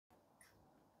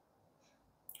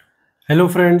Hello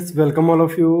friends, welcome all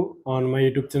of you on my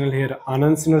YouTube channel here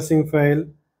Anand nursing file.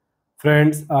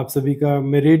 Friends, आप सभी का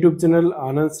मेरे YouTube channel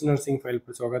आनंद nursing file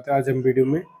पर स्वागत है। आज हम वीडियो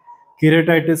में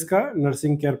कीरेटाइटिस का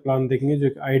नर्सिंग केयर प्लान देखेंगे, जो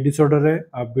एक आई डिसऑर्डर है।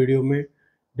 आप वीडियो में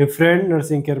डिफरेंट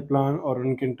नर्सिंग केयर प्लान और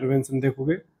उनके इंटरवेंशन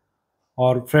देखोगे।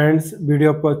 और फ्रेंड्स,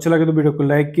 वीडियो आपको अच्छा लगे तो वीडियो को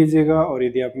लाइक कीजिएगा, और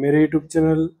यदि आप मेरे YouTube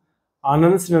चैनल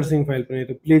आनंद नर्सिंग फाइल पर नहीं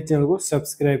तो प्लीज़ चैनल को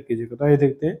सब्सक्राइब कीजिएगा। तो आइए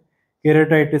देखते हैं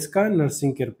कीरेटाइटिस का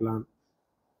nursing care plan.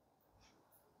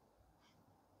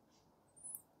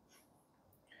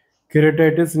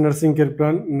 केरेटाइटिस nursing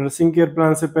care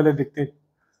plan से पहले देखते हैं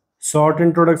short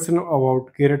introduction about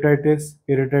केरेटाइटिस।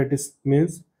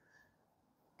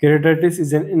 केरेटाइटिस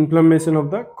is an inflammation of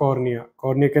the cornea.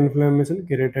 Cornea का इन्फ्लेमेशन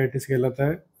केरेटाइटिस कहलाता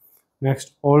है।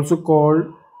 Next, also called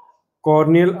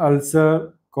corneal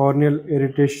ulcer, corneal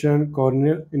irritation,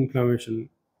 corneal inflammation.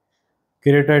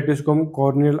 केरेटाइटिस को हम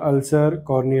corneal ulcer,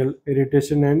 corneal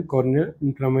irritation and corneal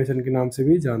inflammation के नाम से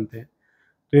भी जानते हैं।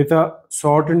 तो ये था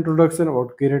शॉर्ट इंट्रोडक्शन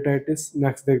अबाउट केरेटाइटिस।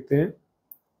 नेक्स्ट देखते हैं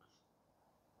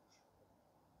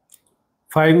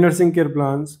 5 नर्सिंग केयर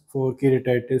प्लान फॉर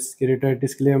केरेटाइटिस।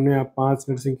 केरेटाइटिस के लिए हमने यहाँ 5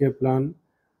 नर्सिंग केयर प्लान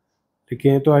लिखे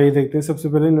हैं। तो आइए देखते हैं सबसे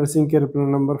पहले nursing care plan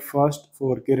number first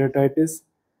for केरेटाइटिस।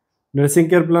 Nursing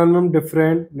care plan में हम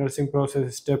different nursing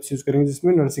process steps use करेंगे,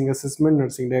 जिसमें नर्सिंग असेसमेंट,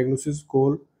 नर्सिंग डायग्नोसिस,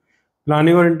 गोल,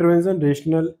 प्लानिंग और इंटरवेंशन,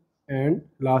 रेशनल एंड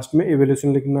लास्ट में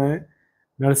इवेल्यूशन लिखना है।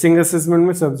 नर्सिंग असेसमेंट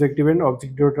में सब्जेक्टिव एंड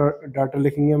ऑब्जेक्टिव डाटा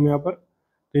लिखेंगे हम यहाँ पर।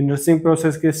 तो नर्सिंग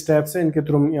प्रोसेस के स्टेप्स हैं, इनके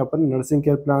थ्रू हम यहाँ पर नर्सिंग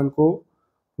केयर प्लान को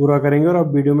पूरा करेंगे। और आप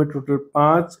वीडियो में टोटल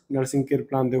 5 नर्सिंग केयर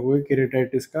प्लान देखोगे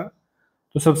केरेटाइटिस का।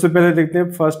 तो सबसे पहले देखते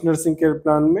हैं फर्स्ट नर्सिंग केयर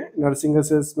प्लान में नर्सिंग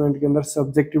असेसमेंट के अंदर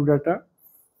सब्जेक्टिव डाटा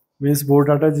मीन्स वो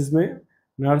डाटा जिसमें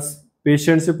नर्स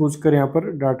पेशेंट से पूछकर यहाँ पर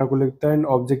डाटा को लिखता है। एंड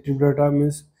ऑब्जेक्टिव डाटा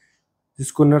मीन्स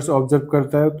जिसको नर्स ऑब्जर्व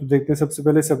करता है। तो देखते हैं सबसे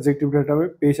पहले सब्जेक्टिव डाटा में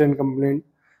patient complaint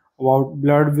about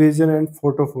blood vision and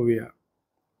photophobia.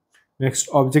 Next,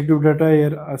 objective data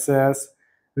here assess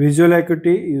visual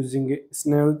acuity using a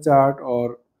Snell chart or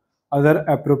other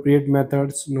appropriate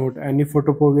methods. Note any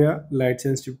photophobia, light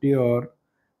sensitivity, or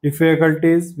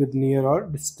difficulties with near or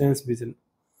distance vision.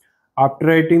 After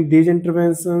writing these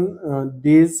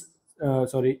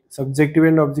subjective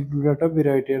and objective data, we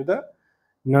write here the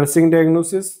nursing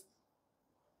diagnosis.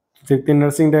 देखते हैं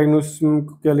nursing diagnosis में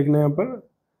क्या लिखना है यहाँ पर।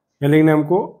 क्या लिखना है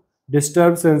हमको,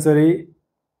 disturb sensory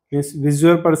means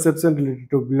visual perception related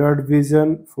to blood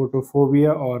vision,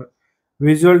 photophobia और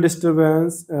विजुअल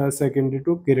डिस्टर्बेंस सेकेंडरी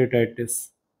टू केरेटाइटिस।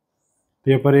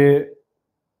 तो यहाँ पर ये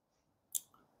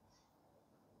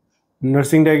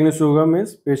नर्सिंग डायग्नोसिस होगा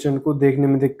मीन्स पेशेंट को देखने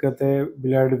में दिक्कत है,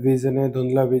 ब्लड विजन है,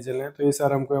 धुंधला विजन है। तो ये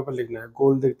सारा हमको यहाँ पर लिखना है।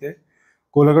 गोल देखते हैं,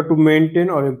 गोल अगर टू मेंटेन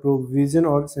और इम्प्रूव विजन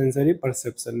और सेंसरी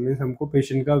परसेप्शन मीन्स हमको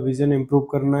पेशेंट का विजन इम्प्रूव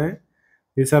करना है,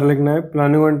 ये सारा लिखना है।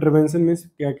 प्लानिंग और इंटरवेंशन मीन्स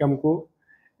क्या क्या हमको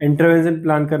इंटरवेंशन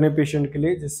प्लान करने पेशेंट के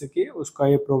लिए जिससे कि उसका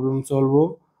ये प्रॉब्लम सॉल्व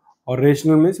हो। और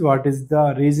rational means what is the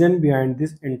reason behind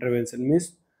this intervention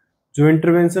means जो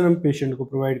इंटरवेंशन हम पेशेंट को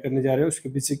प्रोवाइड करने जा रहे हैं उसके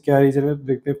पीछे क्या रीजन है। तो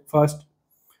देखते हैं फर्स्ट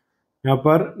यहाँ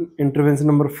पर intervention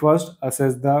number first,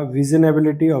 assess the vision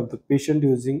ability of the patient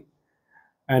using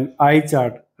N I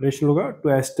chart. Rational होगा to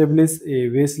establish A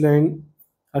baseline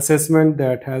assessment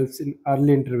that helps in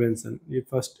early intervention. ये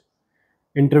फर्स्ट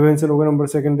इंटरवेंशन होगा। नंबर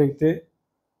सेकंड देखते हैं,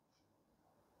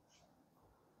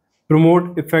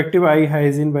 promote effective eye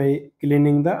hygiene by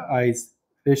cleaning the eyes.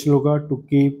 Rational होगा to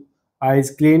keep eyes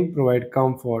clean, provide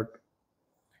comfort.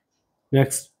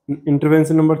 Next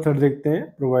intervention number third देखते हैं,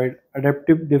 provide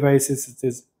adaptive devices such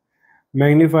as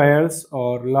मैग्नीफायर्स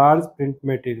और large print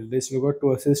material. Rational होगा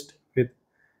to assist with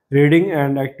reading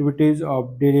and activities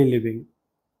of daily living.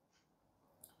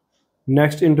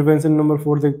 Next intervention number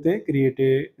four देखते हैं, create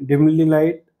a dimly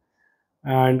light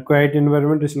and quiet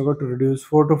environment is to reduce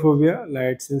photophobia,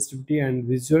 light sensitivity, and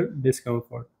visual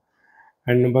discomfort.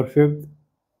 And number fifth,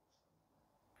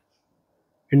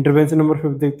 intervention number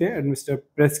fifth देखते हैं, administer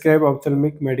prescribe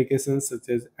ophthalmic medications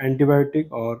such as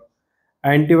antibiotic or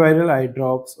antiviral eye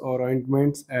drops or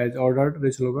ointments as ordered.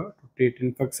 Rational होगा to treat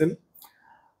infection.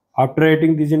 After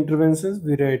writing these interventions,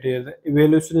 we write here the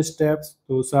evaluation steps.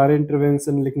 तो सारे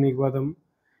intervention लिखने के बाद हम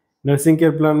nursing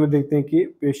care plan में देखते हैं कि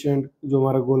पेशेंट जो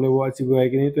हमारा गोल है वो अचीव हुआ है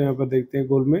कि नहीं। तो यहाँ पर देखते हैं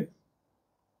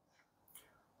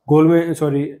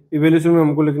इवेल्यूशन में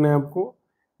हमको लिखना है आपको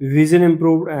vision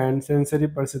improved and sensory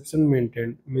perception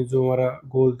maintain. में जो हमारा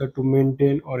गोल था टू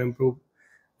मेंटेन और इम्प्रूव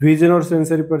विजन और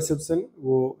सेंसरी परसेप्शन,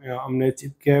 वो हमने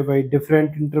अचीव किया है बाई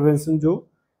डिफरेंट इंटरवेंशन जो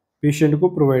पेशेंट को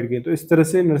प्रोवाइड किए। तो इस तरह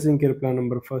से nursing care plan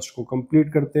number first को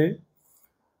कंप्लीट करते हैं।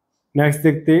 नेक्स्ट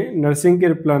देखते हैं nursing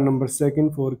care plan number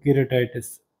second for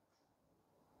केरेटाइटिस।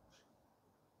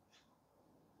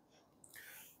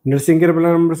 Nursing care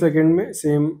plan number second में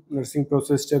same nursing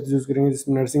process steps use करेंगे,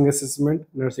 जिसमें नर्सिंग असेसमेंट,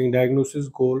 नर्सिंग डायग्नोसिस,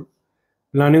 गोल,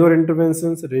 प्लानिंग और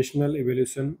interventions, rational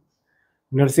evaluation.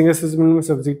 Nursing assessment में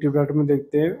सब्जेक्टिव डाटा में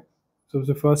देखते हैं।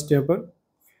 सबसे फर्स्ट स्टेप पर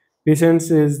patient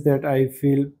says that I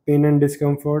feel pain and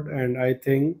discomfort and I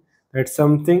think that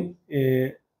something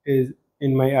is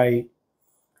in my eye.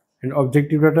 And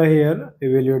objective data here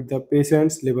evaluate the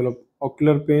patient's level of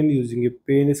ocular pain using a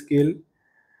pain scale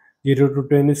 0 to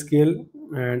 10 scale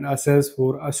and assess for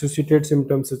associated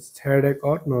symptoms such as headache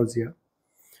or nausea.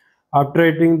 After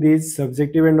writing these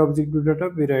subjective and objective data,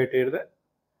 we write here the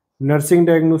nursing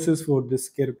diagnosis for this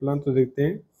care plan. तो देखते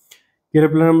हैं care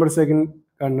plan number second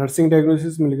का nursing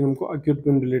diagnosis में लिखा हमको acute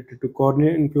pen related to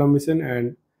corneal inflammation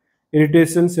and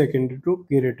irritation secondary to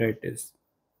केरेटाइटिस।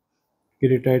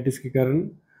 केरेटाइटिस के कारण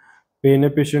pen है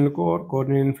पेशेंट को और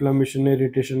कॉर्नियल इन्फ्लामेशन है,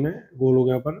 इरिटेशन है। गोल हो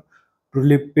गया पर to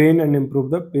relieve pain and improve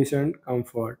the patient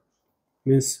comfort,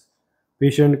 means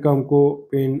patient का हमको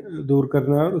पेन दूर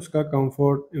करना है और उसका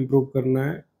कंफर्ट इम्प्रूव करना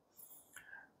है,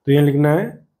 तो यहाँ लिखना है।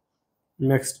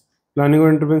 नेक्स्ट प्लानिंग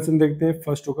और इंटरवेंशन देखते हैं।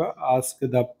 फर्स्ट होगा ask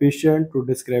the patient to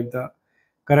describe the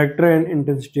character and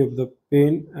intensity of the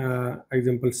pen,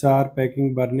 example sharp,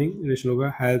 packing, burning. Ration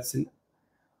होगा helps in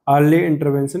early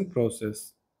intervention process.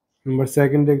 Number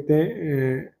second देखते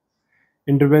हैं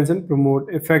intervention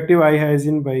promote effective I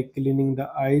hygiene bye cleaning the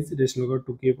eyes. Ration होगा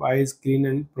to keep eyes clean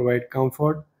and provide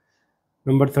comfort.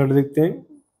 Number third देखते हैं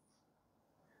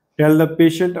tell the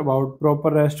patient about proper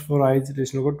rest for eyes,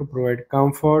 ration होगा to provide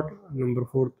comfort. Number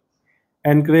fourth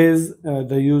encourage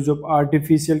the use of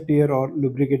artificial tear or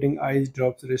lubricating eyes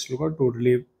drops, ration होगा to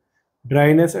relieve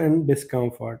dryness and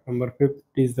discomfort. Number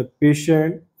fifth is the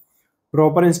patient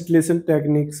proper installation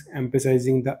techniques,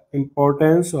 emphasizing the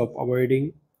importance of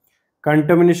avoiding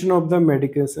contamination of the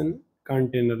medication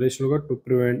container, ration होगा to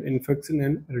prevent infection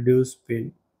and reduce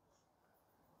pain.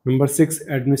 Number 6,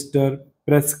 administer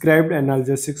prescribed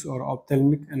analgesics or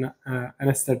ophthalmic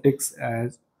anesthetics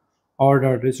as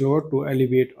ordered, to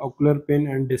alleviate ocular pain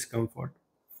and discomfort.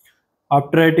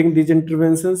 After writing these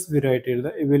interventions, we write here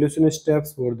the evaluation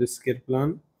steps for this care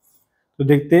plan. तो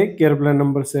देखते हैं care plan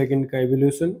number second का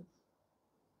evaluation.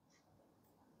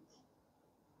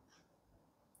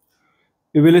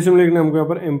 Evaluation में लिखना हमको यहाँ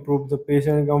पर improve the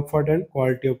patient comfort and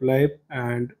quality of life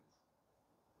and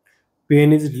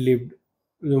pain is relieved.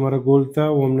 जो हमारा गोल था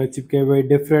वो हमने अचीव किया बाई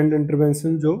डिफरेंट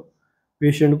इंटरवेंशन जो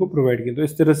पेशेंट को प्रोवाइड किया। तो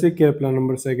इस तरह से केयर प्लान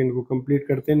नंबर सेकंड को कंप्लीट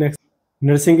करते हैं। Next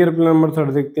nursing care plan number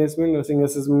third देखते हैं। इसमें nursing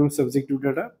assessment subjective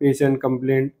data patient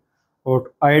complaint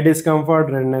और आई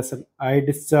discomfort, redness, I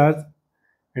discharge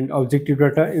and objective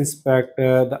data inspect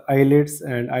the eyelids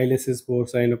and eyelashes for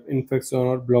sign of infection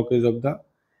और blockage of the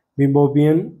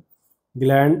meibomian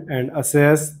gland and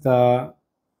assess the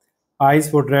eyes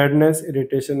for redness,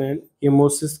 irritation, and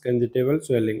emesis, conjunctival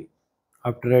swelling.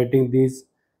 After writing these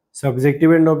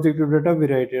subjective and objective data, we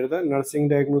write here the nursing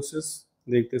diagnosis.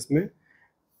 देखते इसमें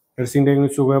nursing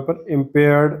diagnosis होगा पर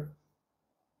impaired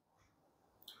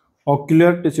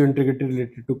ocular tissue integrity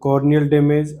related to corneal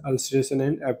damage, ulceration,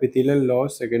 and epithelial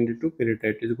loss secondary to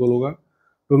keratitis. गोल होगा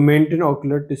to maintain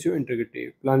ocular tissue integrity.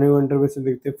 Planning और intervention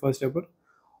देखते हैं। First step पर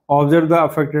observe the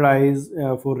affected eyes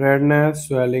for redness,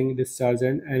 swelling, discharge,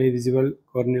 and any visible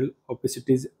corneal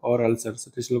opacities or ulcers.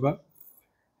 Tishloga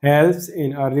helps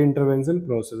in early intervention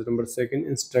process. Number second,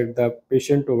 instruct the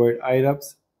patient to avoid eye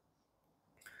rubs.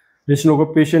 Tishloga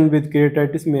patient with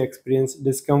keratitis may experience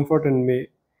discomfort and may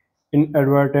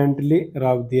inadvertently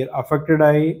rub their affected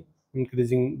eye,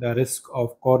 increasing the risk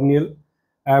of corneal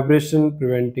abrasion.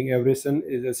 Preventing abrasion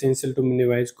is essential to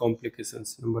minimize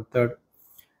complications. Number third,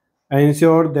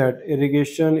 ensure that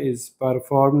irrigation is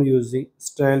performed using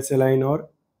sterile saline or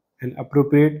an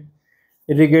appropriate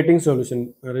irrigating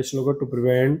solution to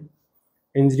prevent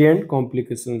injury and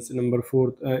complications. Number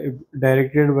four, if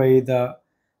directed by the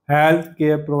health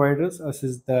care providers,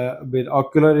 assist with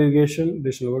ocular irrigation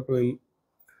to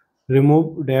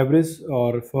remove debris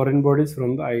or foreign bodies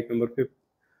from the eye. Number fifth,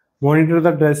 monitor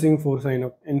the dressing for sign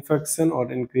of infection or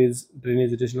increase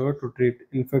drainage to treat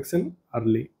infection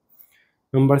early.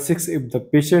 Number 6, if the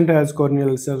patient has corneal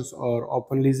ulcers or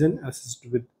open lesion, assist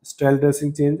with sterile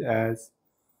dressing change as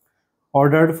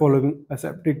ordered following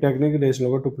aseptic technique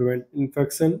to prevent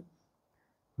infection.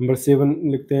 Number 7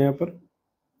 लिखते हैं यहाँ पर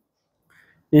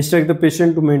instruct the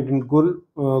patient to maintain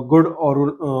good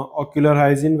ocular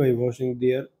hygiene by washing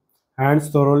their hands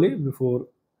thoroughly before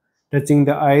touching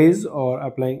the eyes or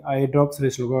applying eye drops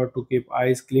to keep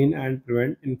eyes clean and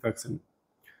prevent infection.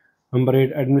 Number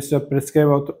 8, administer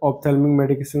prescribed ophthalmic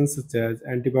medications such as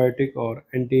antibiotic or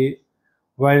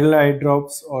antiviral eye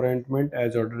drops or ointment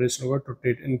as ordered to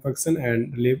treat infection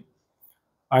and relieve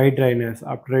eye dryness.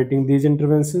 After writing these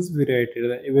interventions, we write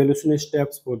the evaluation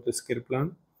steps for the care plan.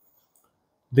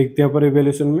 देखते हैं यहाँ पर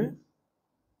evaluation में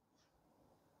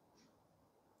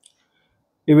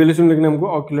evaluation लिखना हमको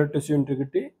ocular tissue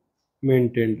integrity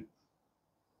maintained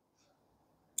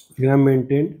लिखना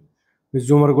maintained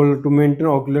जो हमारा goal to maintain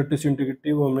ocular tissue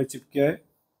integrity वो हमने चिप किया है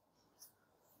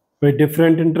भाई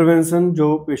डिफरेंट इंटरवेंशन जो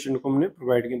पेशेंट को हमने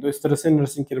प्रोवाइड किए। तो इस तरह से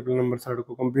नर्सिंग केयर प्लान नंबर 3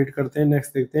 को कंप्लीट करते हैं।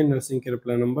 नेक्स्ट देखते हैं nursing care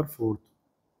plan number 4।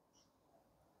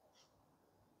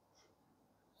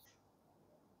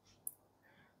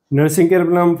 Nursing care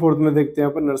plan 4 में देखते हैं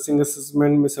यहाँ पर नर्सिंग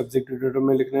असेसमेंट में सब्जेक्टिव डेटा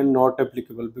में लिखना है not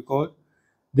applicable because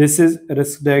this is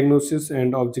risk diagnosis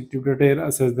and objective data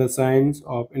assess the science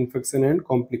of infection and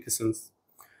complications.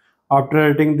 After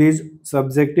writing these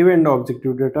subjective and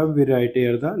objective data, we write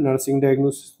here the nursing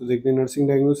diagnosis। तो देखते हैं nursing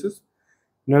diagnosis।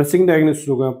 nursing diagnosis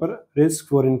होगा यहाँ पर risk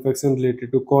for infection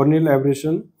related to corneal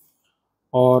abrasion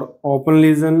और open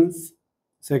lesions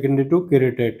secondary to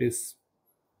keratitis।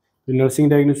 तो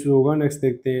nursing diagnosis होगा। next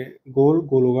देखते हैं goal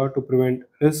होगा to prevent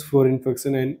risk for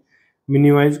infection and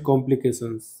minimize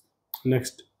complications।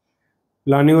 next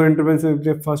planning और intervention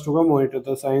first होगा monitor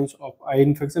the signs of eye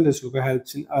infection। this होगा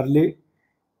helps in early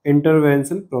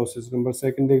intervention process। Number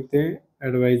second देखते हैं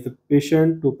advise the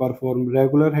patient to perform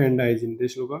regular hand hygiene.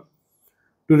 This होगा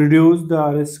to reduce the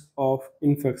risk of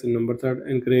infection. Number third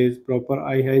encourage proper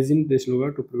I hygiene. This होगा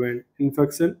to prevent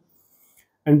infection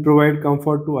and provide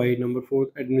comfort to I. Number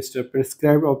fourth administer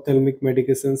prescribed ophthalmic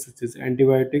medication such as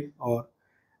antibiotic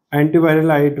और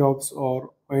antiviral eye drops और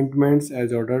ointments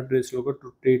as ordered. This होगा to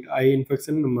treat eye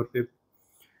infection. Number fifth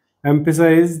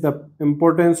emphasize the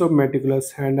importance of meticulous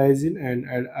hand hygiene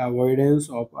and avoidance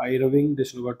of eye rubbing।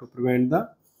 This is to prevent the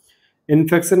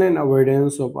infection and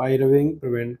avoidance of eye rubbing,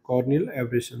 prevent corneal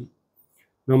abrasion।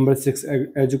 Number 6,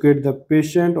 educate the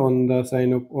patient on the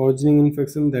sign of originating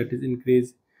infection, that is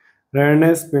increased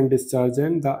redness, pain discharge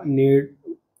and the need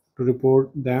to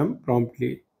report them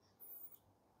promptly।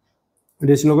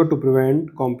 This is to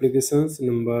prevent complications।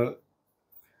 Number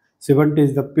 7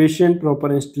 is the patient proper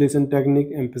installation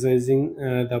technique, emphasizing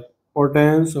the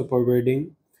importance of avoiding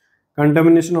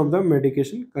contamination of the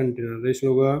medication container। this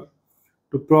होगा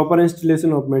to proper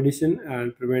installation of medicine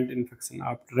and prevent infection।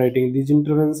 after writing these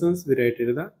interventions, we write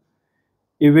here the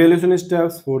evaluation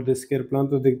steps for this care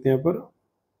plan। तो देखते हैं यहाँ पर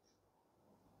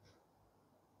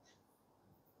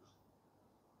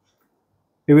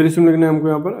evaluation लिखना है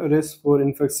हमको यहाँ पर risk for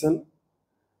infection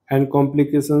and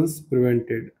complications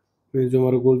prevented। जो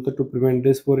हमारा गोल था to prevent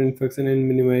risk for infection and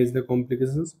minimise the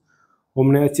complications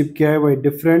हमने अचीव किया है बाई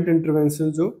डिफरेंट इंटरवेंशन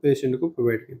जो पेशेंट को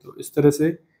प्रोवाइड की। तो इस तरह से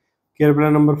केयर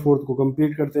प्लान नंबर 4 को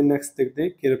कंप्लीट करते हैं। नेक्स्ट देखते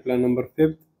हैं care plan number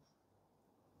 5।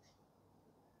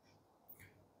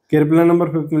 Care plan number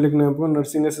 5 में लिखना है आपको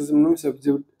नर्सिंग असेसमेंट में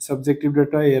subjective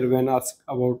data here when asked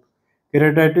about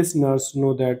keratitis, nurse know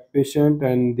that patient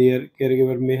and their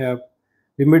caregiver may have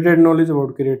limited knowledge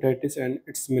about keratitis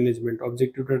and its management।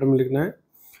 Objective data में लिखना है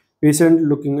patient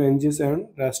looking anxious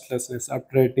and restlessness।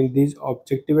 after writing these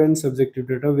objective and subjective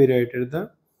data, we write the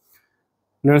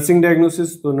nursing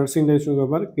diagnosis। तो nursing diagnosis के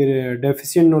बाद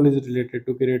deficient knowledge related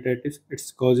to keratitis, its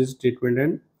causes, treatment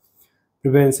and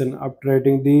prevention। after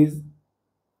writing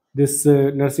this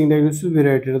nursing diagnosis, we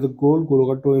write the goal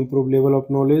होगा to improve level of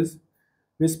knowledge।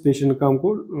 इस patient का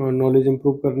हमको knowledge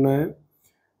improve करना है।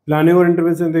 Planning और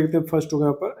इंटरवेंशन देखते हैं। फर्स्ट होगा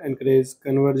यहाँ पर encourage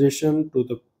conversation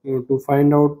to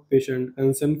find out patient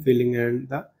concern, feeling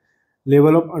and the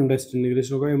level of understanding।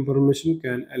 this होगा information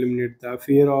can eliminate the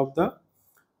fear of the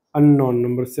unknown।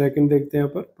 Number second देखते हैं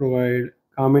यहाँ पर provide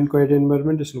calm and quiet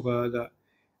environment। this होगा the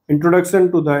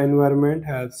introduction to the environment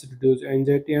helps reduce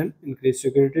anxiety and increase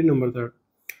security। Number third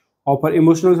offer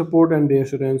emotional support and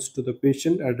reassurance to the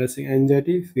patient, addressing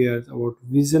anxiety, fears about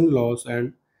vision loss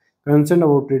and concern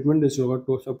about treatment। this होगा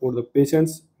to support the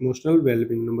patient's emotional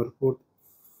well-being। Number fourth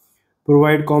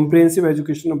provide comprehensive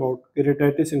education about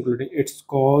keratitis, including its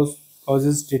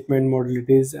causes, treatment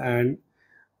modalities,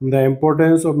 and the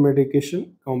importance of medication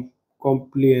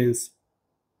compliance।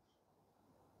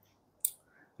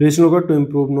 Reason to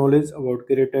improve knowledge about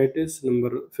keratitis।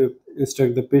 Number 5,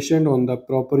 instruct the patient on the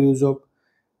proper use of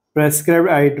prescribed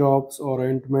eye drops or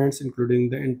ointments, including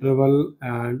the interval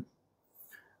and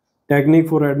technique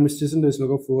for administration। This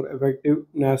is for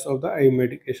effectiveness of the eye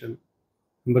medication।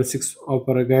 Number 6,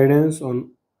 offer guidance on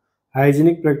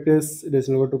hygienic practice। this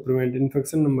is to prevent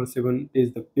infection। Number 7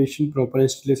 is the patient proper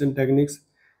installation techniques,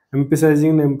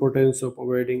 emphasizing the importance of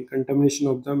avoiding contamination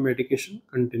of the medication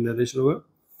container। this is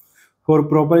for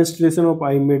proper installation of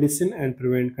eye medicine and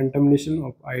prevent contamination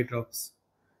of eye drops।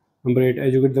 Number 8,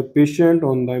 educate the patient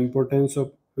on the importance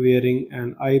of wearing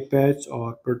an eye patch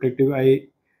or protective eye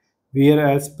wear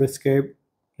as prescribed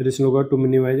medicine होगा to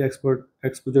minimize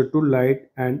exposure to light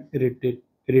and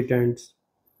irritants.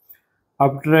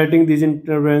 After writing these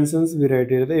interventions, we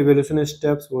write here the evaluation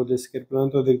steps for this care plan.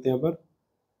 तो देखते हैं यहाँ पर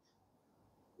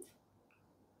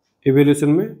evaluation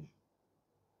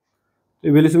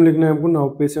में लिखना है हमको now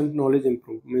patient knowledge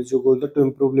improve means जो गोल था to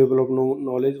improve level of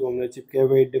knowledge वो हमने अचीव किया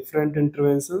बाई डिफरेंट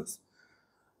इंटरवेंशंस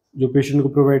जो पेशेंट को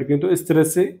प्रोवाइड किए। तो इस तरह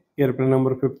से केयर प्लान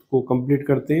नंबर 5 को कंप्लीट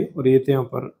करते हैं। और ये थे यहाँ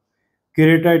पर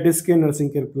केरेटाइटिस के नर्सिंग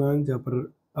केयर प्लान, जहाँ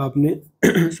पर आपने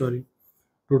sorry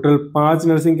total 5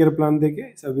 nursing care plan देखे,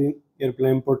 सभी केयर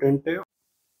प्लान इंपॉर्टेंट है।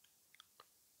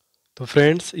 तो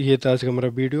फ्रेंड्स ये था आज का हमारा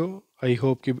वीडियो। आई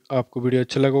होप कि आपको वीडियो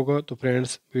अच्छा लगा होगा। तो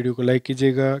फ्रेंड्स वीडियो को लाइक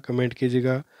कीजिएगा, कमेंट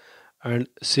कीजिएगा and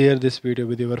share this video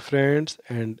with your friends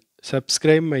and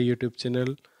subscribe my YouTube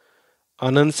channel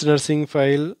Anand nursing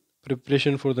file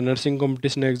preparation for the nursing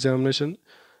competition examination.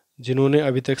 जिन्होंने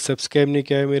अभी तक सब्सक्राइब नहीं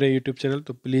किया है मेरा यूट्यूब चैनल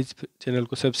तो प्लीज़ चैनल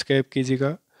को सब्सक्राइब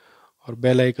कीजिएगा और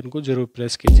बेल आइकन को ज़रूर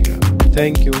प्रेस कीजिएगा।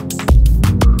 Thank you.